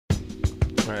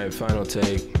Alright, final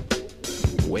take.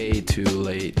 Way too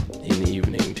late in the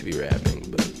evening to be rapping,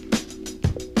 but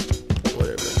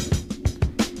whatever.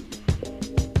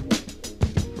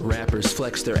 Rappers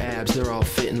flex their abs, they're all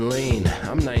fit and lean.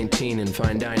 I'm 19 and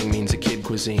fine dining means a kid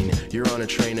cuisine. You're on a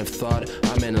train of thought,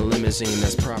 I'm in a limousine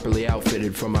that's properly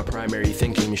outfitted for my primary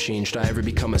thinking machine. Should I ever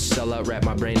become a sellout, wrap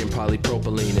my brain in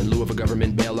polypropylene? In lieu of a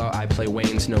government bailout, I play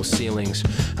Wayne's no ceilings.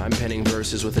 I'm penning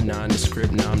verses with a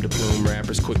nondescript nom de plume.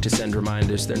 Rappers quick to send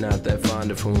reminders, they're not that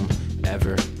fond of whom,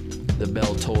 ever. The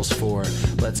bell tolls for.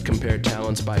 Let's compare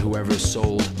talents by whoever's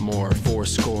sold more. 4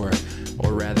 score,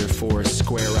 or rather 4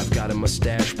 square. I've got a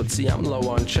mustache, but see I'm low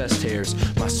on chest hairs.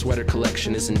 My sweater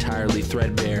collection is entirely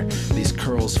threadbare. These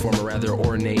curls form a rather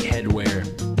ornate headwear.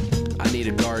 I need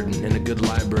a garden and a good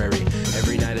library.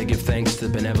 Every night I give thanks to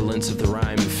the benevolence of the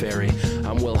rhyme fairy.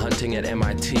 I'm Will Hunting at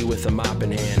MIT with a mop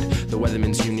in hand. The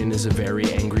Weathermen's Union is a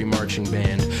very angry marching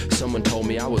band. Someone told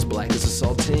me I was black as a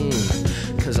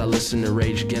saltine, cause I listened to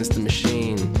Rage Against the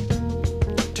Machine.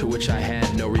 To which I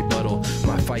had no rebuttal.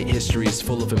 My fight history is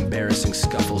full of embarrassing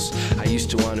scuffles. I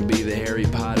used to want to be the Harry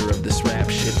Potter of this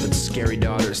rap shit, but scary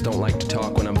daughters don't like to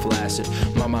talk when I'm flaccid.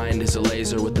 My mind is a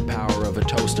laser with the power of a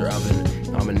toaster oven.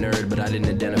 I'm a nerd, but I didn't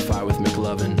identify with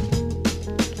McLovin.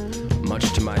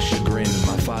 Much to my chagrin,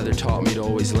 my father taught me to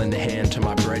always lend a hand to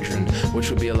my brethren,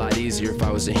 which would be a lot easier if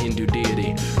I was a Hindu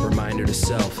deity. Reminder to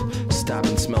self, stop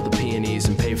and smell the peonies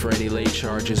and pay for any late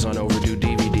charges on overdue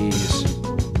DVDs.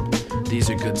 These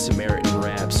are good Samaritan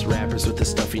raps. Rappers with the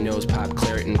stuffy nose pop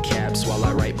claret in caps while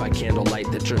I write by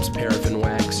candlelight that drips paraffin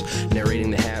wax.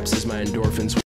 Narrating the haps as my endorphins